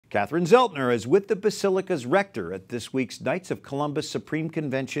Catherine Szeltner is with the Basilica's rector at this week's Knights of Columbus Supreme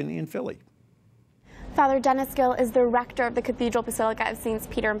Convention in Philly. Father Dennis Gill is the rector of the Cathedral Basilica of Saints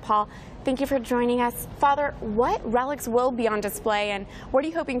Peter and Paul. Thank you for joining us. Father, what relics will be on display, and what are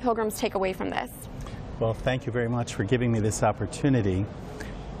you hoping pilgrims take away from this? Well, thank you very much for giving me this opportunity.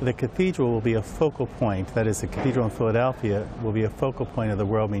 The cathedral will be a focal point, that is, the cathedral in Philadelphia will be a focal point of the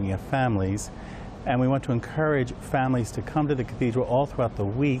World Meeting of Families. And we want to encourage families to come to the cathedral all throughout the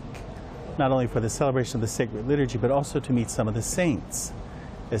week, not only for the celebration of the sacred liturgy, but also to meet some of the saints,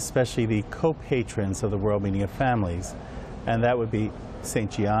 especially the co-patrons of the World Meeting of Families. And that would be St.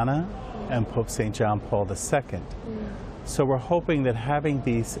 Gianna and Pope St. John Paul II. So we're hoping that having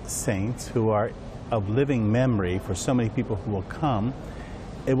these saints who are of living memory for so many people who will come,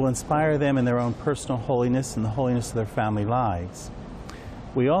 it will inspire them in their own personal holiness and the holiness of their family lives.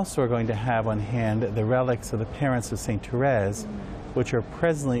 We also are going to have on hand the relics of the parents of St. Therese, which are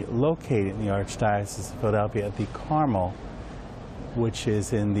presently located in the Archdiocese of Philadelphia at the Carmel, which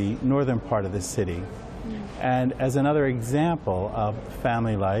is in the northern part of the city. And as another example of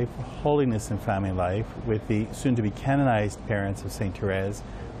family life, holiness in family life, with the soon-to-be canonized parents of St. Therese,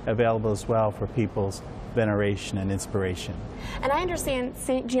 available as well for people's veneration and inspiration. And I understand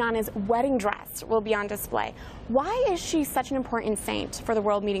St. Gianna's wedding dress will be on display. Why is she such an important saint for the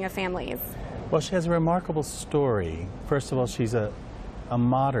World Meeting of Families? Well, she has a remarkable story. First of all, she's a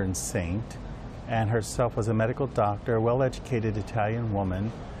modern saint, and herself was a medical doctor, a well-educated Italian woman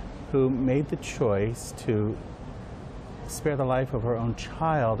who made the choice to spare the life of her own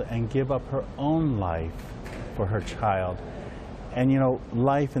child and give up her own life for her child. And you know,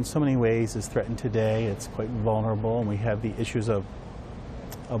 life in so many ways is threatened today. It's quite vulnerable, and we have the issues of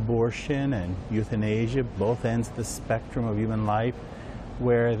abortion and euthanasia, both ends of the spectrum of human life,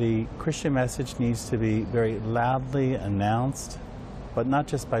 where the Christian message needs to be very loudly announced, but not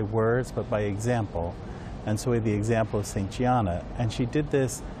just by words, but by example. And so we have the example of St. Gianna, and she did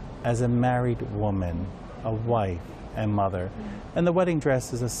this as a married woman, a wife and mother. And the wedding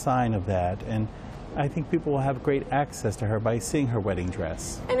dress is a sign of that. And I think people will have great access to her by seeing her wedding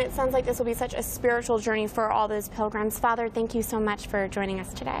dress. And it sounds like this will be such a spiritual journey for all those pilgrims. Father, thank you so much for joining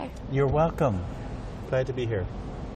us today. You're welcome. Glad to be here.